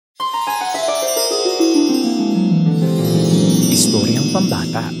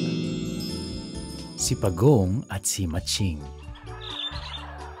Pambata. Si Pagong at si Matching.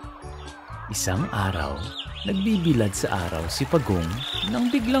 Isang araw, nagbibilad sa araw si Pagong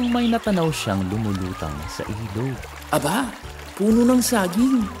nang biglang may natanaw siyang lumulutang sa ilog. Aba, puno ng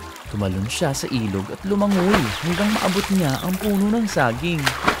saging. Tumalon siya sa ilog at lumangoy hanggang maabot niya ang puno ng saging.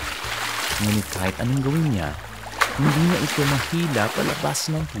 Ngunit kahit anong gawin niya, hindi niya ito mahila palabas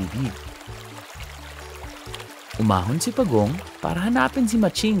ng tubig. Umahon si Pagong para hanapin si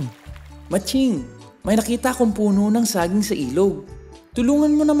Matching. Matching, may nakita akong puno ng saging sa ilog.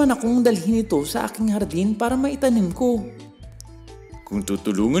 Tulungan mo naman akong dalhin ito sa aking hardin para maitanim ko. Kung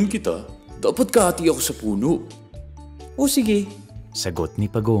tutulungan kita, dapat kahati ako sa puno. O sige, sagot ni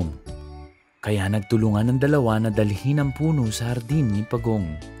Pagong. Kaya nagtulungan ng dalawa na dalhin ang puno sa hardin ni Pagong.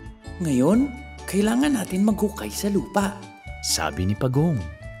 Ngayon, kailangan natin maghukay sa lupa, sabi ni Pagong.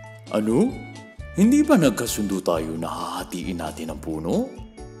 Ano? Hindi ba nagkasundo tayo na hahatiin natin ang puno?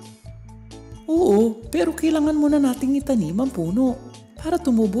 Oo, pero kailangan muna nating itanim ang puno para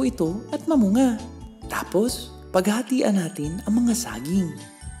tumubo ito at mamunga. Tapos, paghatian natin ang mga saging.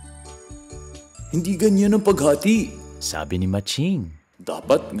 Hindi ganyan ang paghati, sabi ni Matching.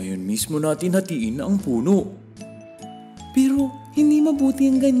 Dapat ngayon mismo natin hatiin ang puno. Pero hindi mabuti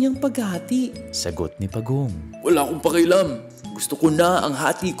ang ganyang paghati, sagot ni Pagong. Wala akong pakialam. Gusto ko na ang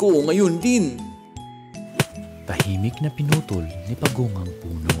hati ko ngayon din. Tahimik na pinutol ni Pagong ang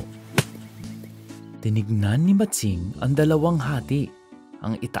puno. Tinignan ni Matching ang dalawang hati.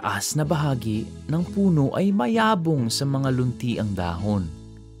 Ang itaas na bahagi ng puno ay mayabong sa mga lunti ang dahon.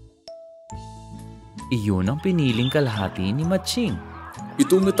 Iyon ang piniling kalahati ni Matching.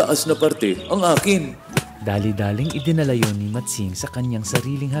 Itong nataas na parte ang akin. Dali-daling idinala yon ni Matching sa kanyang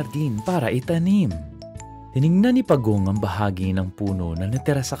sariling hardin para itanim. Tinignan ni Pagong ang bahagi ng puno na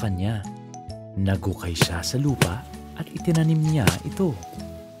natira sa kanya. Naghukay siya sa lupa at itinanim niya ito.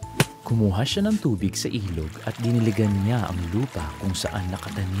 Kumuha siya ng tubig sa ilog at diniligan niya ang lupa kung saan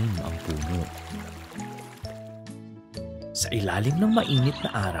nakatanim ang puno. Sa ilalim ng mainit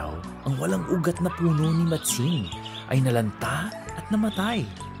na araw, ang walang ugat na puno ni Matching ay nalanta at namatay.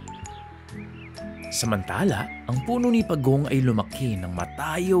 Samantala, ang puno ni Pagong ay lumaki ng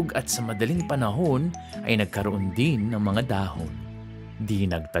matayog at sa madaling panahon ay nagkaroon din ng mga dahon. Di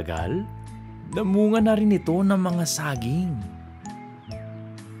nagtagal, namunga na rin ito ng mga saging.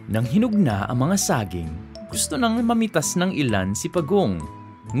 Nang hinog na ang mga saging, gusto nang mamitas ng ilan si Pagong,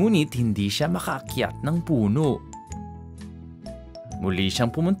 ngunit hindi siya makaakyat ng puno. Muli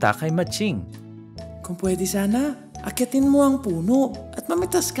siyang pumunta kay Matching. Kung pwede sana, akyatin mo ang puno at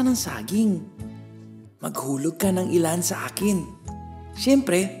mamitas ka ng saging. Maghulog ka ng ilan sa akin.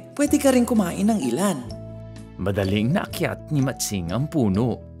 Siyempre, pwede ka rin kumain ng ilan. Madaling naakyat ni Matching ang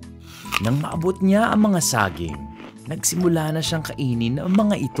puno. Nang maabot niya ang mga saging, nagsimula na siyang kainin ang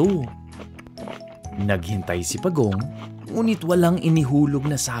mga ito. Naghintay si Pagong, ngunit walang inihulog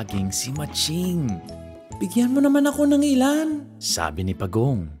na saging si Matching. Bigyan mo naman ako ng ilan, sabi ni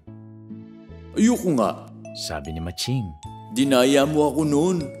Pagong. Ayoko nga, sabi ni Matching. Dinaya mo ako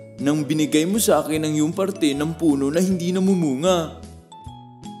noon nang binigay mo sa akin ang iyong parte ng puno na hindi namumunga.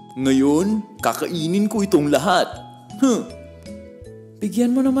 Ngayon, kakainin ko itong lahat.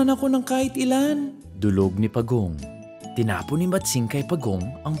 Bigyan mo naman ako ng kahit ilan, dulog ni Pagong. Tinapon ni Matching kay Pagong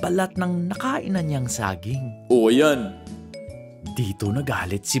ang balat ng nakainan niyang saging. O ayan. Dito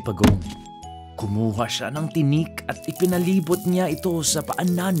nagalit si Pagong. Kumuha siya ng tinik at ipinalibot niya ito sa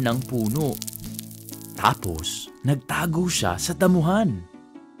paanan ng puno. Tapos, nagtago siya sa damuhan.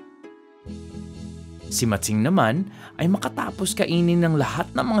 Si Matching naman ay makatapos kainin ng lahat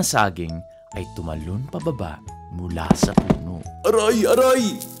ng mga saging ay tumalon pababa mula sa puno. Aray!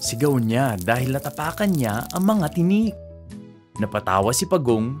 Aray! Sigaw niya dahil natapakan niya ang mga tinik. Napatawa si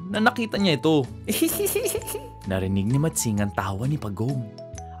Pagong na nakita niya ito. Narinig ni Matching ang tawa ni Pagong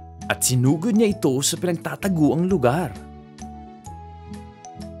at sinugod niya ito sa pinagtataguang lugar.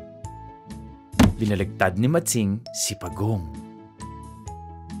 Binaligtad ni Matching si Pagong.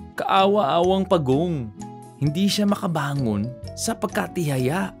 Kaawa-awang Pagong, hindi siya makabangon sa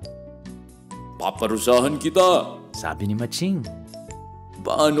pagkatihaya. Paparusahan kita, sabi ni Matching.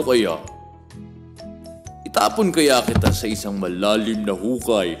 Paano kaya? Itapon kaya kita sa isang malalim na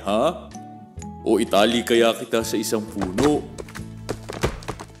hukay, ha? O itali kaya kita sa isang puno?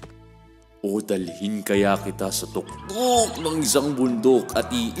 O dalhin kaya kita sa tuktok ng isang bundok at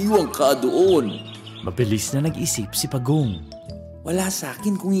iiwan ka doon? Mabilis na nag-isip si Pagong. Wala sa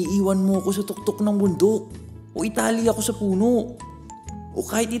akin kung iiwan mo ako sa tuktok ng bundok o itali ako sa puno o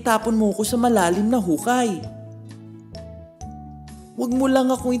kahit itapon mo ako sa malalim na hukay. Huwag mo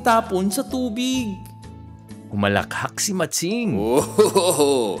lang akong itapon sa tubig. Humalakhak si Matsing.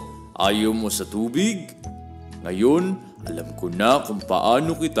 Oh, ayaw mo sa tubig? Ngayon, alam ko na kung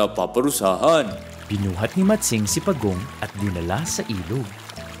paano kita paparusahan. Binuhat ni Matsing si Pagong at dinala sa ilog.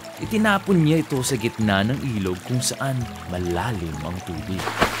 Itinapon niya ito sa gitna ng ilog kung saan malalim ang tubig.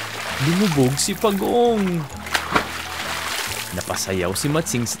 Lumubog si Pagong. Napasayaw si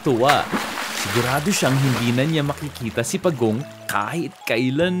Matsing sa tuwa. Sigurado siyang hindi na niya makikita si Pagong kahit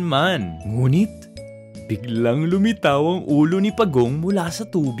kailanman. Ngunit, biglang lumitaw ang ulo ni Pagong mula sa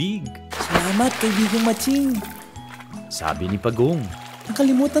tubig. Salamat, kaibigang Matsing. Sabi ni Pagong.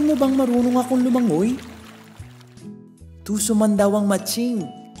 Nakalimutan mo bang marunong akong lumangoy? Tuso man daw ang Matsing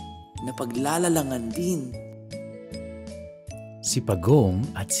na paglalalangan din. Si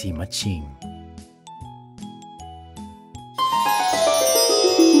Pagong at si Matsing.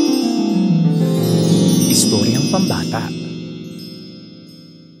 Istoryang Pambata.